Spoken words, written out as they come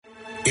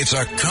It's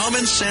a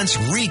common sense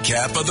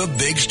recap of the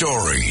big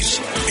stories.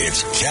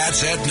 It's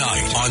Cats at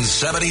Night on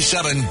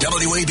 77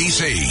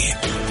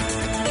 WABC.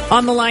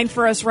 On the line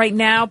for us right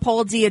now,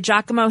 Paul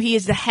Diagiacomo. He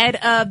is the head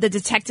of the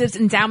Detectives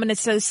Endowment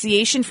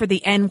Association for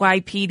the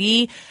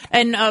NYPD.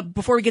 And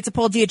before we get to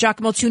Paul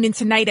Diagiacomo, tune in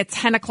tonight at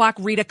 10 o'clock,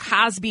 Rita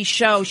Cosby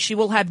Show. She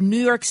will have New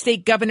York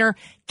State Governor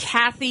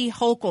Kathy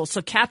Hochul.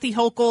 So Kathy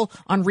Hochul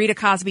on Rita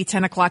Cosby,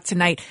 10 o'clock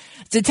tonight.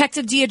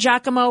 Detective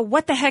Diagiacomo,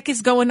 what the heck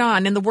is going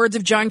on? In the words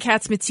of John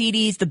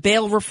Catsimatidis, the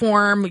bail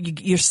reform,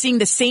 you're seeing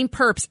the same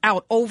perps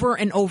out over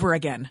and over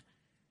again.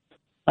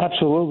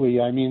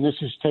 Absolutely. I mean, this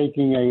is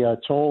taking a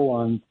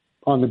toll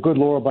on the good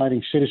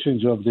law-abiding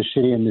citizens of the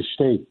city and the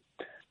state.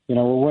 You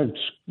know,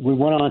 we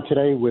went on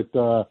today with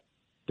the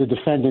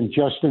defendant,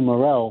 Justin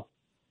Morel,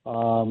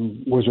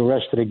 was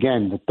arrested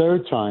again, the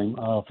third time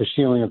for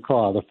stealing a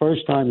car. The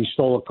first time he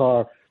stole a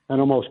car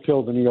and almost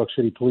killed a New York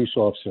City police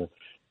officer,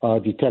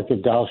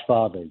 Detective Dallas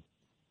Fave,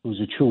 who's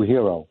a true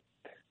hero.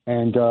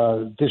 And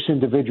this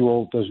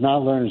individual does not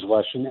learn his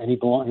lesson, and he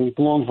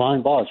belongs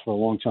behind bars for a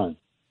long time.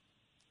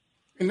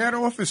 And that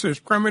officer is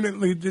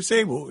permanently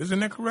disabled, isn't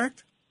that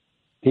correct?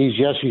 He's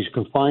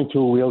confined to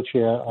a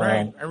wheelchair.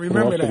 Right, I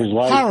remember that.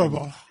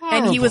 Horrible.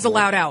 And he was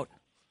allowed out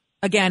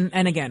again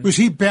and again. Was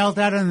he bailed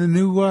out on the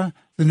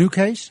new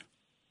case?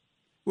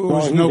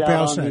 Well, he's no out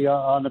bail on set?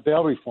 On the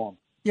bail reform.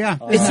 Yeah.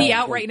 Is he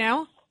out right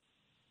now?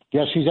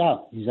 Yes, he's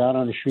out. He's out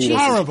on the street.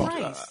 Horrible.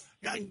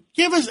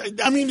 Give us,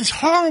 I mean, there's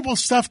horrible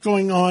stuff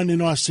going on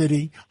in our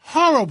city.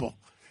 Horrible.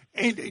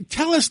 And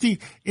tell us the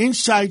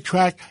inside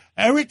track.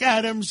 Eric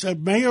Adams,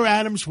 Mayor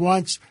Adams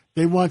wants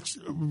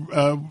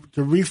to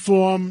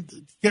reform,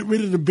 get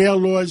rid of the bail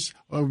laws,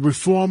 or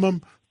reform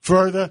them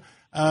further.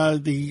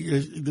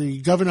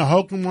 The Governor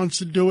Hochul wants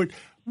to do it.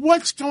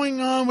 What's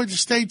going on with the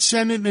state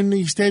Senate and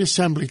the state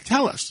assembly?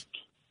 Tell us.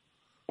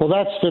 Well,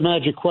 that's the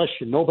magic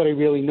question. Nobody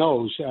really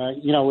knows.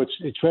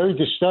 It's very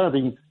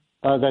disturbing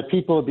that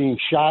people are being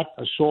shot,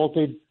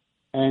 assaulted,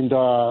 and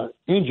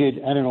injured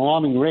at an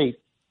alarming rate,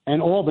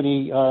 and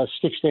Albany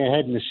sticks their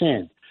head in the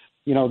sand.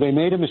 You know, they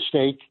made a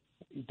mistake.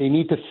 They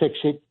need to fix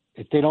it.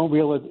 If they don't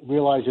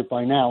realize it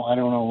by now, I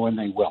don't know when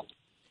they will.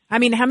 I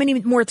mean, how many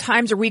more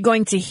times are we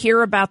going to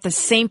hear about the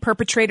same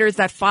perpetrators,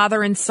 that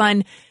father and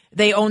son?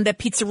 They owned that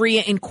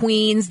pizzeria in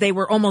Queens. They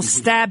were almost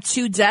stabbed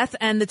to death,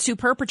 and the two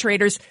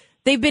perpetrators,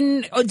 they've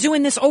been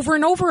doing this over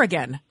and over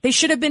again. They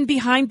should have been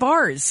behind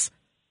bars.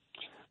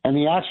 And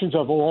the actions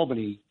of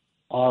Albany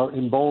are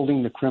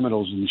emboldening the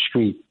criminals in the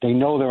street. They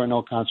know there are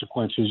no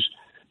consequences,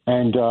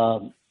 and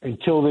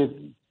until the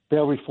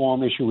bail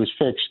reform issue is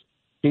fixed,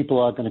 people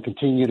are going to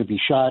continue to be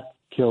shot,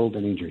 killed,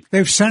 and injured.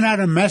 They've sent out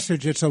a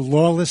message. It's a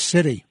lawless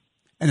city,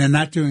 and they're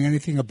not doing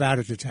anything about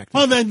it, Detective.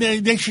 Well, then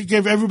they should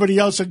give everybody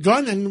else a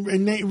gun and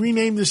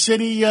rename the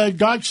city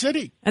Dodge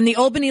City. And the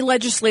Albany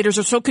legislators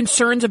are so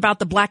concerned about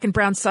the black and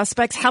brown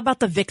suspects. How about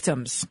the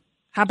victims?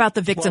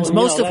 Well,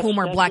 most of whom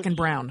are black and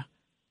brown?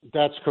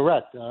 That's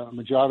correct. A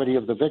majority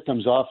of the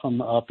victims are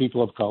from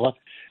people of color.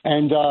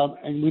 And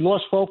we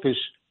lost focus.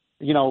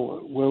 You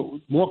know, we're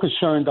more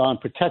concerned on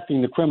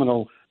protecting the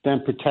criminal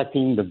than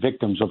protecting the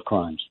victims of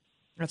crimes.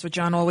 That's what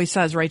John always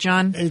says, right,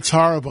 John? It's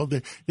horrible.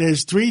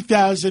 There's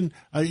 3,000.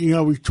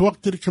 We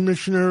talked to the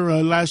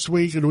commissioner last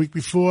week and the week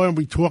before, and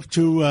we talked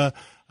to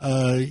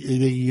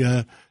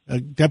the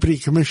deputy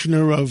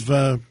commissioner of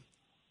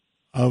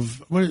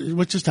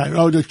what's his title?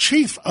 Oh, the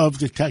chief of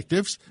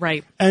detectives.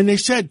 Right. And they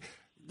said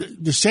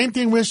the same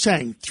thing we're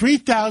saying.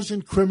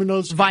 3,000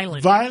 criminals,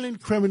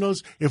 violent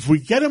criminals. If we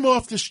get them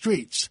off the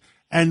streets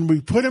and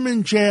we put them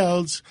in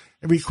jails,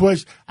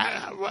 because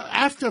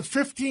after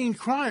 15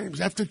 crimes,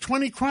 after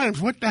 20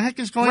 crimes, what the heck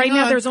is going on? Right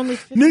now, there's only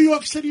 50. New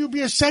York City will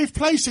be a safe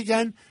place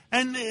again,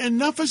 and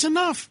enough is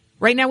enough.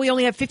 Right now, we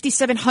only have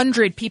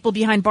 5,700 people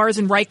behind bars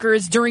in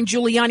Rikers. During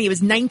Giuliani, it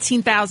was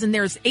 19,000.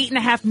 There's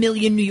 8.5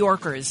 million New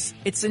Yorkers.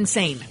 It's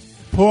insane.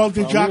 Paul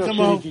Diagiacomo. New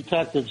York City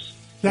detectives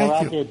are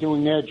out there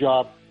doing their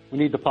job. We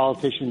need the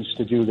politicians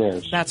to do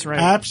theirs. That's right.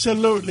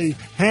 Absolutely.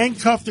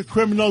 Handcuff the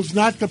criminals,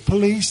 not the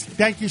police.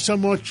 Thank you so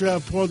much,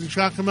 Paul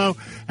Diagiacomo.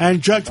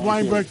 And Judge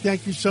Weinberg,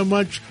 thank you so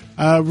much.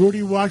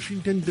 Rudy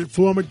Washington, the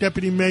former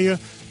deputy mayor,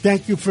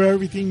 thank you for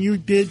everything you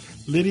did.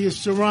 Lydia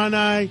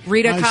Serrani.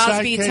 Rita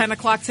Cosby, 10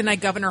 o'clock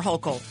tonight, Governor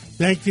Hochul.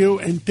 Thank you,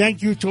 and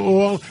thank you to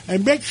all.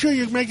 And make sure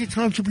you make a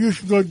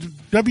contribution. Go to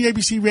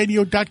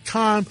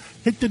WABCRadio.com,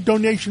 hit the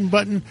donation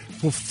button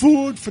for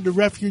food for the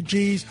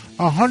refugees.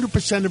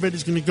 100% of it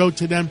is going to go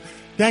to them.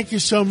 Thank you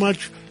so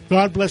much.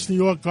 God bless New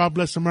York. God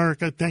bless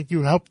America. Thank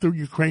you. Help the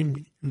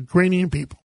Ukrainian people.